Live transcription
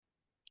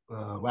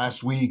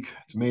last week.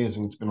 It's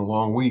amazing. It's been a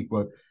long week,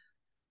 but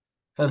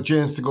had a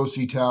chance to go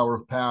see Tower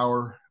of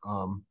Power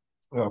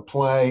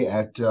play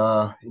at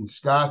in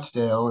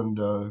Scottsdale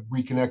and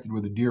reconnected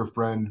with a dear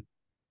friend,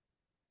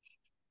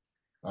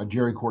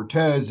 Jerry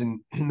Cortez.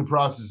 And in the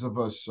process of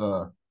us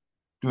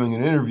doing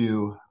an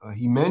interview,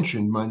 he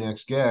mentioned my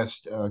next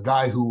guest, a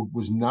guy who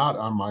was not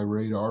on my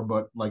radar,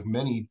 but like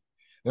many,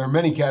 there are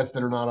many cats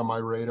that are not on my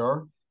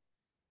radar.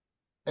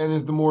 And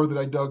as the more that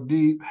I dug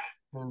deep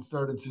and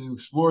started to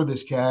explore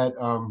this cat,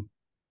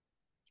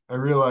 I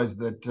realized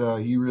that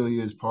he really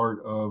is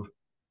part of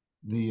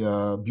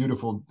the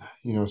beautiful,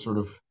 sort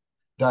of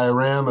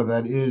diorama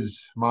that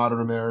is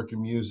modern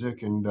American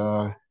music.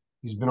 And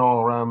he's been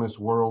all around this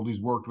world.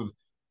 He's worked with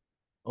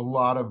a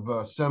lot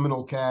of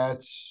seminal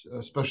cats,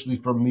 especially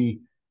from the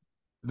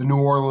New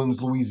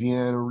Orleans,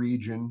 Louisiana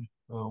region,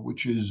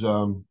 which is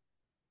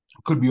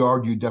could be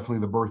argued definitely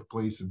the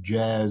birthplace of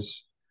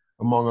jazz,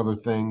 among other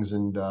things.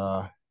 And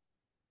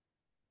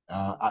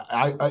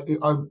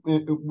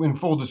in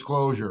full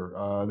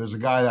disclosure, there's a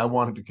guy that I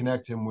wanted to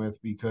connect him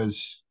with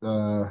because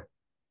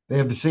they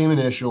have the same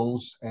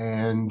initials,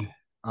 and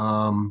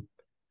I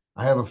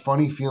have a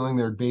funny feeling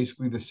they're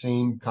basically the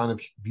same kind of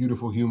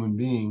beautiful human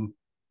being,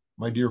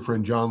 my dear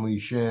friend John Lee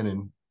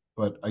Shannon.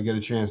 But I get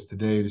a chance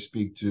today to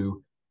speak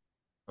to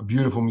a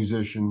beautiful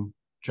musician,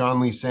 John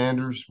Lee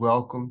Sanders.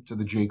 Welcome to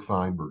the Jake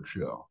Feinberg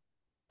Show.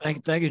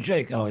 Thank you,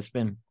 Jake. Oh, it's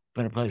been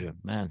a pleasure,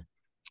 man.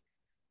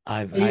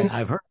 I've Hey, I,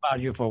 I've heard about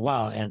you for a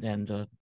while, and